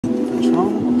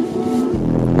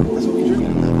That's what we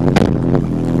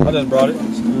drinking. I just brought it.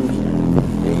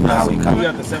 Nah, we We coming.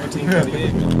 got the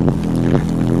 1738.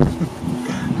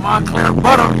 Montclair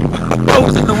butter.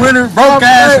 Those in the winter, Broke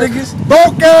ass niggas.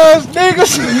 broke ass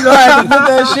niggas. You know I had to put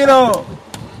that shit on.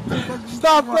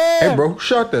 Stop playing. Hey, bro,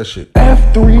 shut that shit.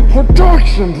 F3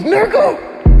 Productions, nigga.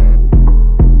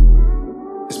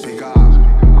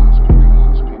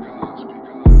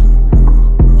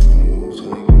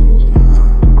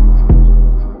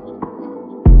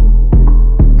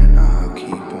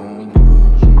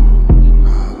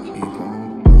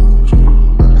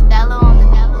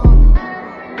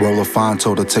 Roll a fine,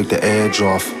 told her take the edge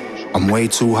off. I'm way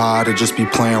too high to just be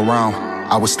playing around.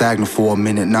 I was stagnant for a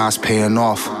minute, now it's paying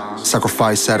off.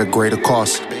 Sacrifice at a greater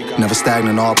cost. Never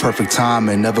stagnant, all perfect time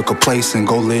and never complacent.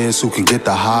 Go Liz, who can get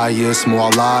the highest. More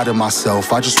I lie to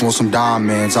myself, I just want some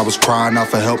diamonds. I was crying out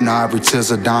for help, now every tear's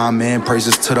a diamond.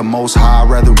 Praises to the most high,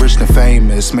 rather rich than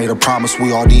famous. Made a promise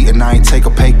we all eat and I ain't take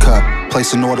a pay cut.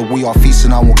 Place an order, we all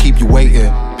feasting, I won't keep you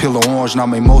waiting. Peel an orange, now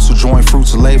make most of join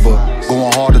fruits of labor.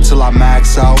 Going harder till I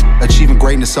max out. Achieving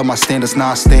greatness of my standards,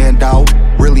 now I stand out.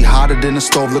 Really hotter than the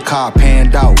stove, look how I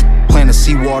panned out. Plant a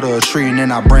seawater, a tree, and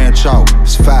then I branch out.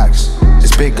 It's facts.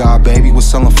 It's big God, baby. Was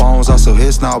selling phones, I sell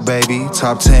hits now, baby.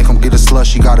 Top 10, come get a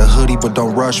slush. You got a hoodie, but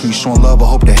don't rush me. Showing love, I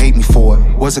hope they hate me for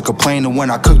it. Wasn't complaining when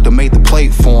I cooked and made the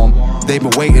plate for them. They've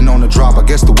been waiting on the drop, I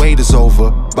guess the wait is over.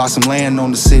 Buy some land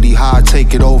on the city, how I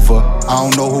take it over. I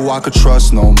don't know who I could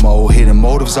trust no more. Hidden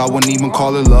motives, I wouldn't even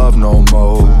call it love no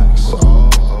more.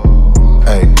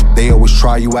 Hey, they always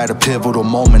try you at a pivotal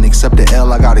moment. Accept the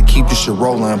L, I gotta keep this shit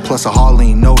rolling. Plus I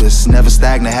hardly ain't noticed. Never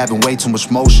stagnant, having way too much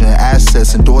motion.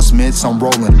 Assets, endorsements, I'm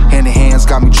rolling. Hand in hands,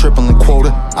 got me tripling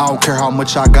quota. I don't care how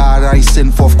much I got, I ain't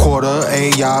sitting fourth quarter.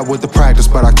 AI with the practice,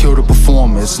 but I kill the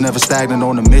performance. Never stagnant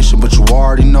on a mission, but you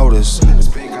already noticed.